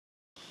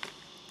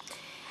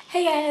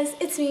Hey guys,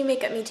 it's me,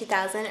 Makeup Me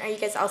 2000, or you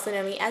guys also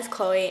know me as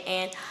Chloe,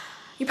 and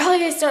you probably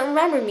guys don't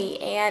remember me,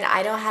 and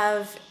I don't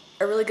have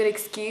a really good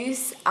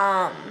excuse.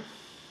 I'm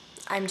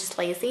just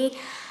lazy,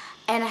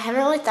 and I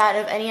haven't really thought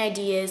of any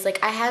ideas.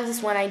 Like, I have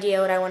this one idea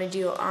what I want to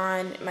do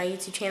on my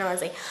YouTube channel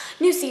as a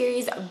new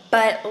series,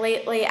 but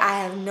lately I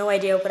have no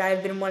idea what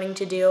I've been wanting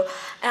to do,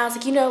 and I was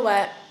like, you know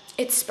what?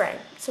 It's spring,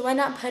 so why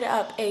not put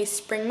up a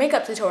spring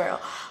makeup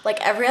tutorial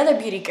like every other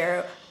beauty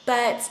guru?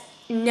 But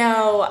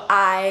no,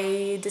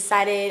 I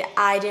decided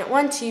I didn't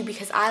want to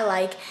because I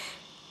like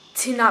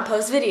to not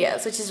post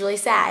videos, which is really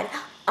sad.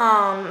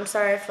 I'm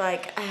sorry if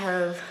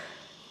I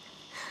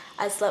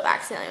slept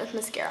accidentally with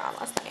mascara on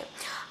last night.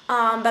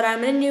 But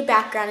I'm in a new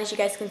background, as you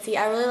guys can see.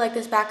 I really like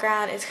this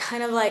background. It's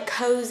kind of like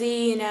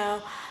cozy, you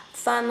know,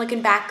 fun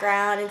looking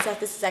background and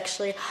stuff. This is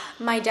actually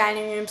my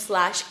dining room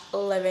 /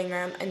 living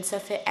room, and so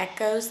if it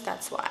echoes,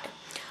 that's why.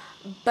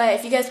 But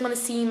if you guys want to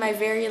see my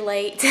very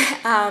late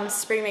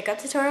spring makeup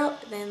tutorial,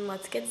 then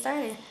let's get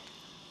started.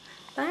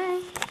 Bye.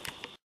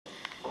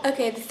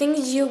 Okay, the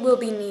things you will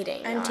be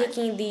needing. I'm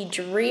taking the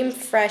Dream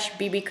Fresh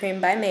BB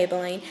Cream by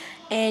Maybelline,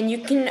 and you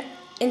can,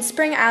 in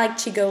spring I like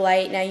to go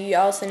light. Now you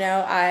also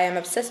know I am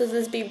obsessed with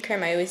this BB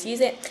cream, I always use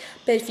it.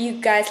 But if you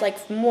guys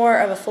like more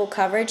of a full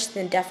coverage,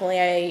 then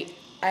definitely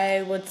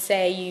I would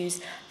say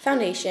use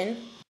foundation.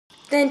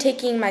 Then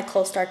taking my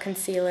Kohlstar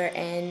Concealer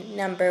in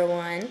number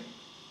 1.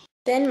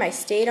 Then my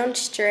Stay Don't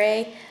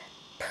Stray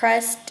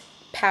pressed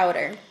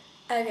powder.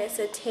 Okay,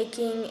 so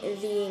taking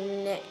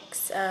the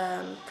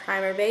NYX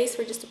primer base,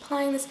 we're just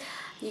applying this.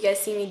 You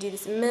guys see me do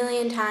this a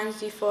million times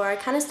before. I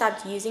kind of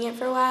stopped using it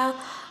for a while,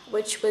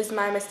 which was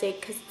my mistake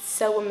because it's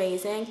so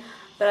amazing.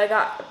 But I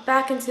got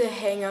back into the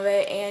hang of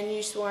it, and you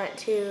just want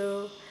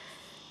to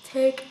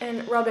take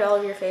and rub it all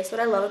over your face.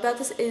 What I love about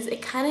this is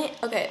it kind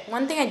of, okay,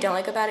 one thing I don't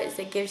like about it is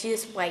it gives you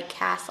this white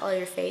cast all over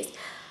your face.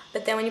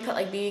 But then when you put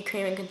like BB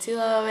cream and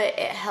concealer over it,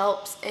 it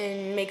helps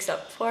and makes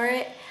up for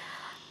it.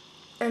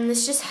 And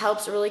this just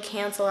helps really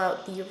cancel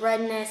out the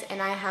redness,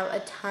 and I have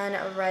a ton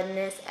of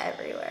redness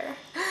everywhere.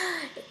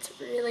 It's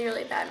really,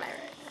 really bad, my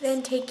redness.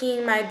 Then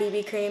taking my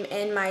BB cream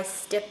and my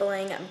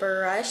stippling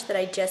brush that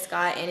I just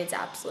got, and it's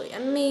absolutely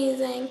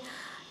amazing.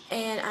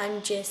 And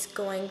I'm just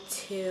going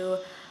to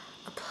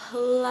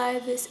apply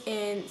this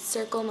in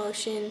circle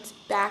motions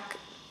back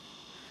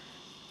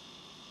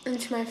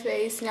into my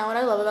face. Now what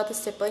I love about the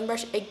stippling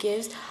brush, it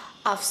gives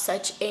off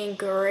such a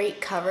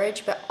great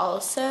coverage, but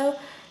also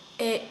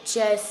it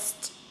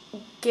just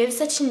gives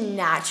such a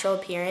natural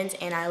appearance,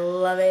 and I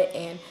love it,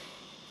 and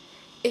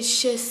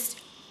it's just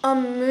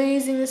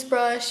amazing, this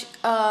brush.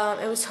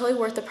 It was totally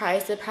worth the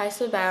price. The price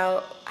was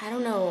about, I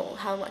don't know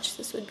how much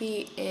this would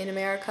be in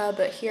America,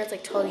 but here it's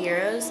like 12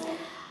 euros.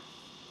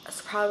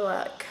 That's probably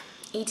like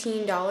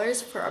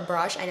 $18 for a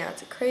brush. I know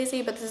it's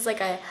crazy, but this is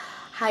like a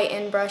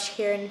high-end brush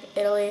here in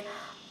Italy.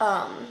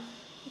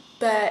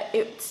 But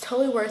it's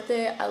totally worth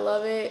it. I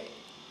love it.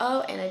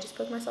 Oh, and I just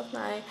poked myself in the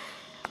eye.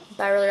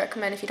 But I really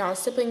recommend, if you don't have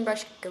a stippling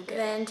brush, go get it.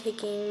 Then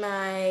taking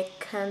my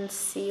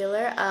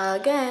concealer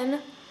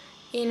again,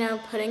 you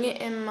know, putting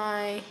it in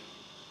my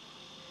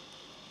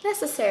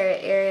necessary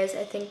areas.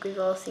 I think we've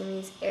all seen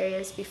these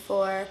areas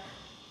before.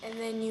 And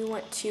then you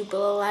want to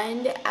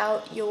blend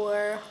out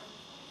your,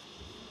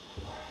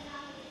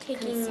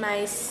 taking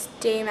my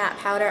Stay Matte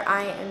powder,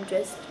 I am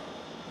just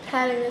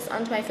patting this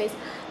onto my face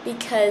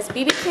because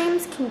BB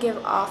creams can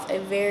give off a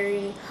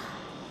very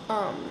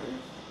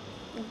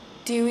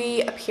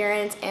dewy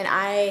appearance, and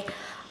I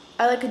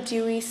like a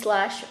dewy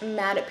 /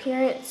 matte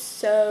appearance,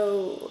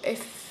 so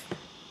if,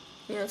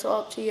 you know, it's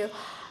all up to you.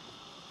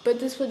 But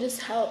this will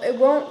just help. It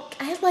won't,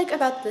 I like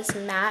about this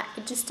matte,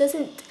 it just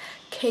doesn't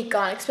cake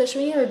on,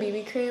 especially when you have a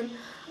BB cream.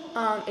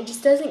 It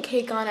just doesn't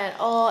cake on at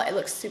all. It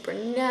looks super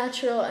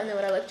natural, and then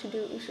what I like to do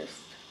is just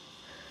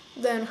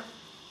then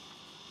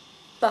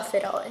buff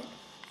it all in.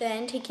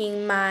 Then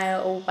taking my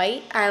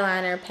white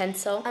eyeliner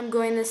pencil, I'm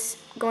going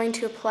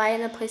to apply it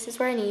in the places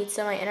where I need.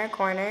 So my inner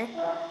corner,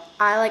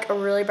 I like a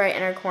really bright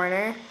inner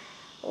corner.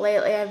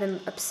 Lately I've been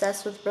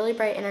obsessed with really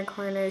bright inner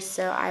corners,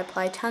 so I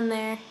apply a ton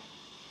there.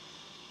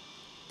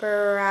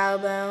 Brow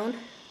bone,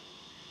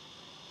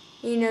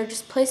 you know,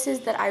 just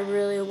places that I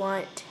really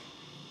want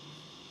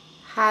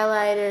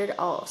highlighted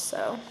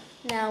also.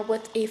 Now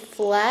with a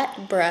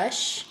flat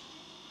brush,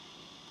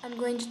 I'm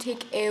going to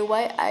take a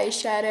white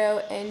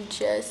eyeshadow and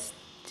just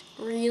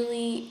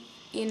really,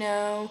 you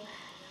know,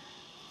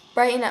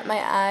 brighten up my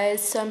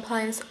eyes. So I'm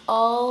applying this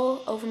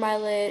all over my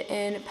lid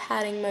in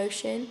patting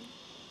motion.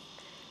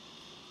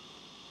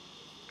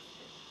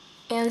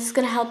 And this is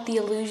going to help the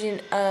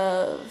illusion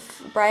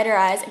of brighter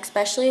eyes,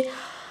 especially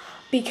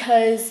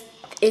because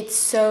it's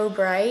so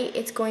bright.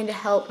 It's going to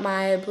help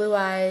my blue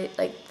eye,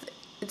 like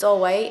it's all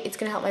white, it's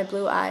going to help my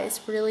blue eyes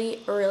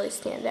really, really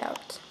stand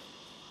out.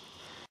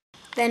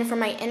 Then for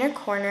my inner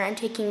corner, I'm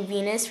taking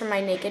Venus from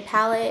my Naked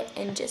palette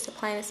and just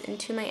applying this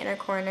into my inner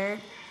corner.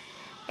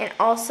 And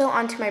also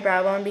onto my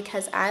brow bone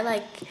because I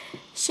like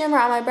shimmer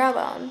on my brow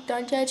bone.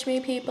 Don't judge me,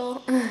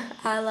 people.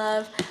 I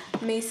love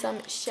me some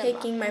shimmer.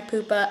 Taking my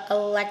Pupa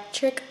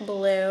Electric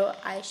Blue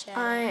eyeshadow.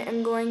 I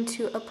am going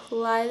to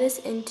apply this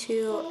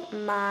into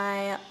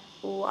my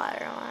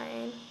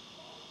waterline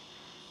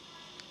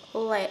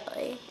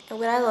lightly. And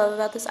what I love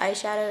about this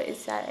eyeshadow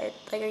is that it,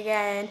 like,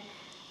 again,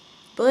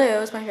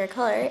 blue is my favorite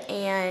color,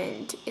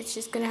 and it's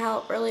just gonna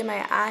help really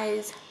my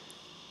eyes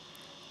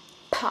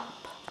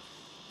pop.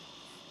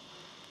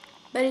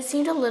 But it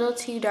seemed a little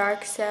too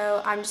dark,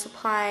 so I'm just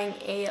applying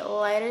a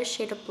lighter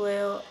shade of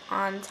blue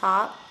on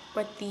top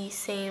with the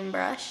same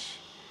brush,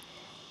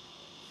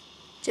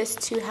 just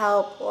to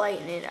help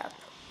lighten it up.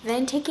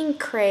 Then taking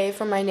Crave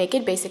from my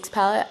Naked Basics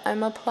palette,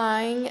 I'm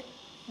applying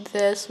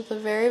this with a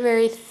very,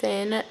 very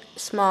thin,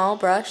 small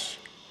brush.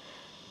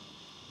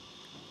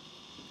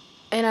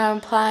 And I'm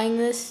applying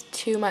this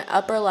to my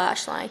upper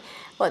lash line.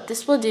 What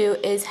this will do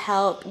is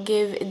help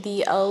give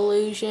the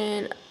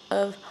illusion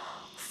of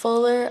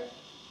fuller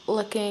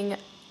looking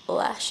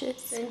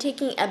lashes. Then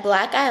taking a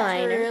black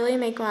eyeliner to really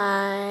make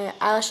my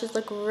eyelashes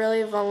look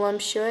really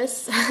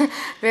voluptuous,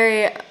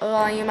 very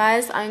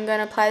volumized, I'm going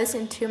to apply this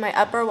into my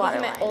upper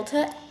waterline. My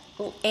Ulta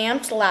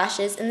Amped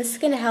Lashes, and this is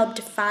going to help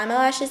define my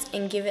lashes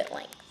and give it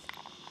length.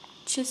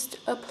 Just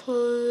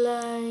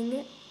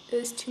applying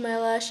this to my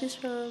lashes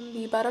from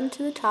the bottom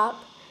to the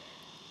top.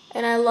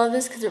 And I love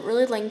this because it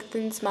really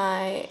lengthens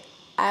my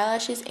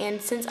eyelashes,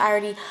 and since I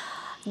already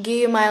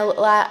gave my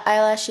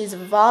eyelashes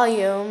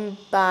volume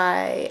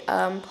by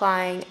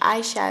applying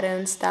eyeshadow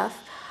and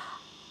stuff,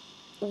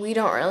 we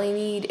don't really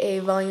need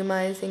a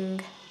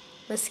volumizing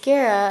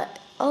mascara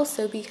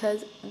also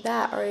because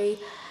that already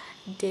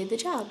did the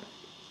job.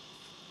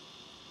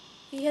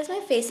 Because my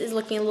face is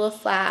looking a little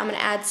flat, I'm going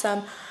to add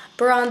some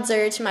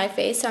bronzer to my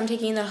face. So I'm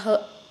taking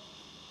the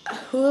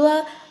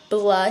Hoola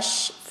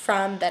blush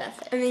from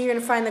Benefit. And then you're going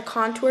to find the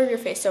contour of your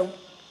face. So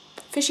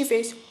fishy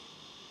face.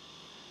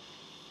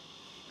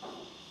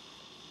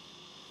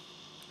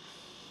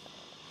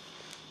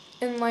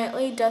 And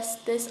lightly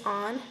dust this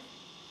on.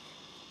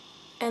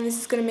 And this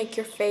is going to make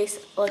your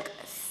face look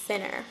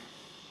thinner.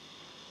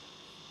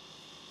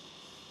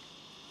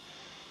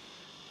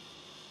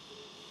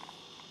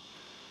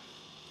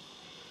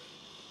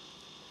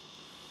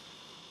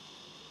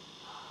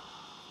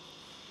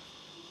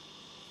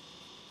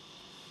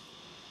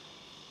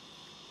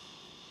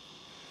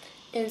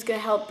 And it's going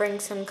to help bring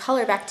some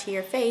color back to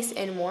your face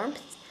and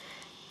warmth,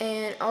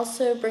 and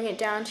also bring it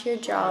down to your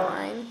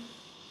jawline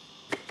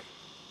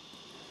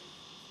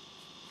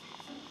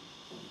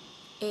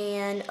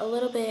and a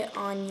little bit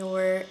on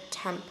your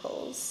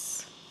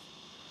temples.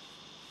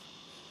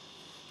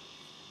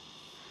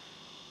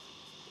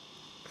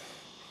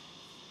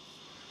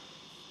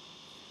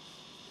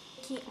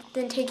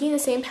 Then taking the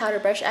same powder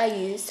brush I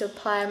used to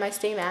apply my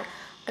Stay Matte,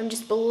 I'm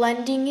just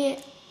blending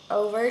it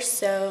over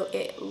so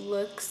it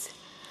looks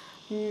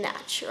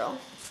natural.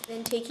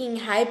 Then taking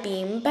High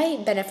Beam by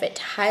Benefit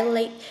to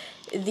highlight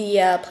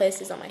the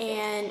places on my face.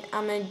 And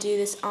I'm going to do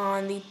this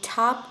on the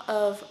top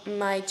of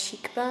my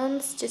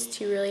cheekbones just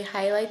to really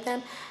highlight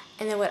them.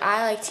 And then what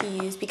I like to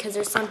use, because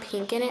there's some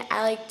pink in it,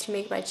 I like to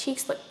make my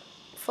cheeks look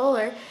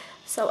fuller.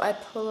 So I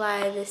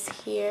apply this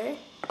here.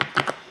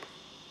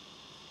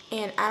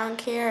 And I don't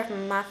care if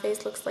my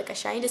face looks like a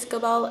shiny disco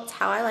ball, that's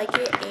how I like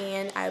it,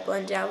 and I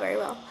blend it out very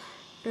well.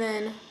 And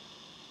then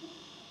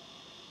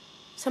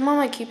some on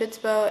my Cupid's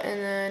bow, and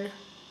then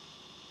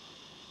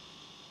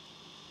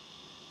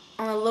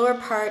on the lower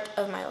part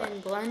of my lip,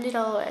 and blend it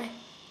all the way.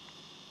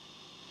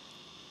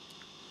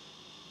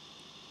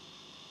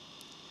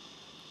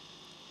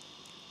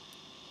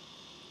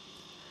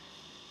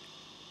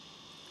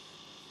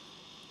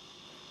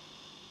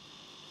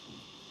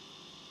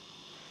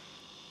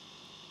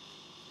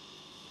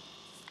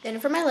 Then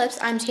for my lips,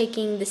 I'm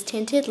taking this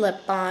tinted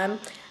lip balm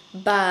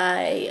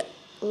by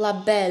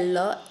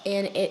Labello,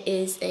 and it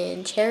is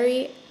in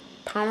cherry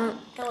pomegranate.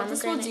 And what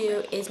this will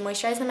do is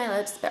moisturize my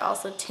lips, but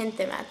also tint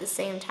them at the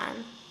same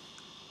time.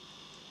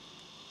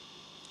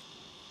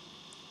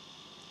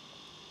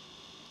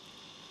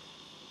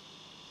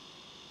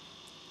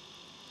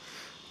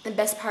 The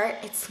best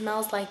part, it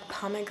smells like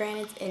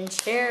pomegranates and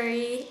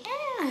cherry.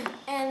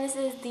 And this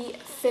is the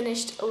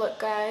finished look,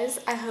 guys.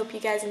 I hope you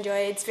guys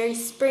enjoy it. It's very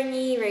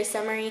springy, very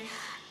summery,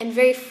 and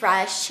very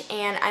fresh.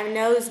 And I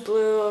know this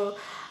blue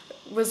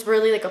was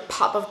really like a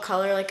pop of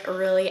color, like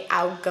really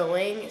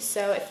outgoing.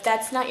 So if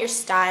that's not your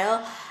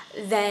style,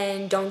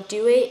 then don't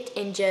do it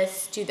and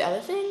just do the other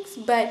things.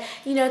 But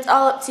you know, it's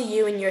all up to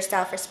you and your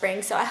style for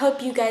spring. So I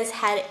hope you guys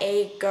had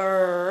a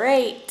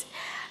great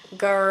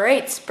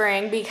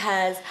spring,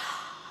 because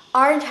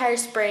our entire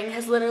spring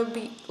has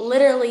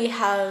literally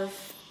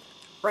have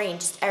rain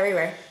just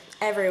everywhere.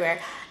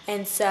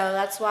 And so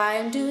that's why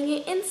I'm doing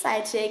it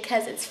inside today,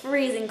 because it's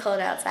freezing cold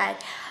outside.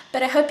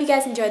 But I hope you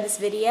guys enjoyed this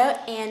video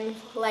and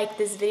like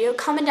this video.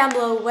 Comment down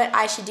below what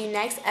I should do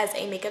next as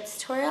a makeup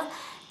tutorial.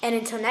 And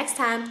until next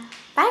time,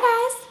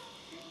 bye guys!